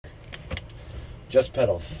Just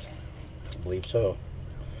pedals. I believe so.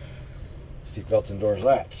 Seatbelts and doors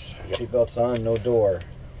latched. Seatbelts on, no door.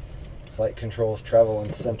 Flight controls, travel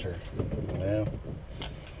and center. Well,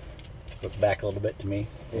 look back a little bit to me.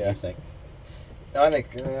 What do you think? I think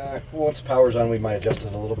once power's on, we might adjust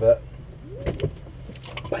it a little bit.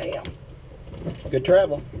 Bam. Good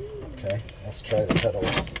travel. Okay, let's try the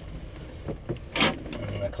pedals.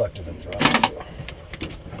 And the collective and throttle too.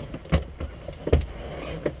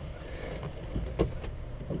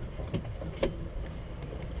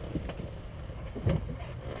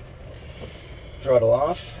 Throttle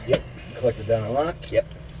off. Yep. Collective down and locked. Yep.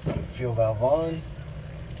 Fuel valve on.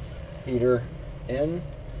 Heater in.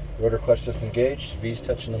 Rotor clutch disengaged. V's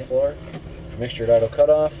touching the floor. Mixture idle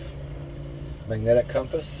cutoff. Magnetic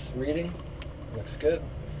compass reading. Looks good.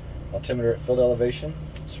 Altimeter at field elevation.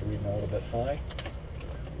 It's reading a little bit high.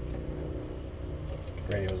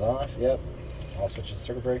 Radio's off. Yep. All switches,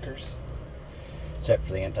 circuit breakers. Except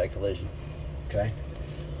for the anti-collision. Okay.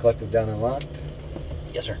 Collective down and locked.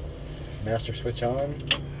 Yes, sir. Master switch on.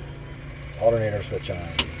 Alternator switch on.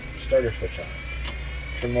 Starter switch on.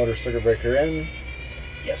 Trim motor circuit breaker in.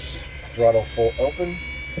 Yes. Throttle full open.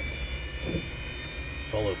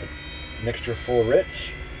 Full open. Mixture full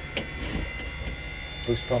rich.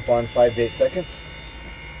 Boost pump on 5 to 8 seconds.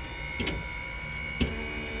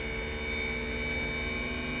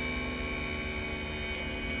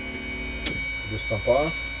 Boost pump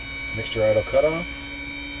off. Mixture idle cutoff.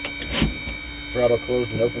 Throttle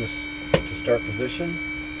closed and open to start position.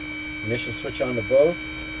 Ignition switch on to both.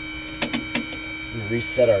 I'm going to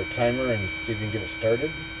reset our timer and see if we can get it started.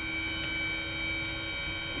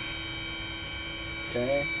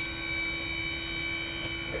 Okay.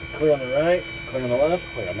 Clear on the right, clear on the left.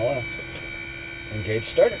 Clear on the left. Engage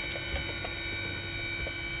starter.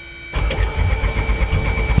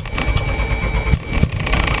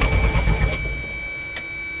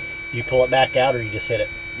 You pull it back out or you just hit it?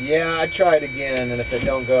 Yeah, I try it again, and if it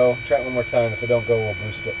don't go, try it one more time. If it don't go, we'll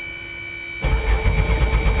boost it.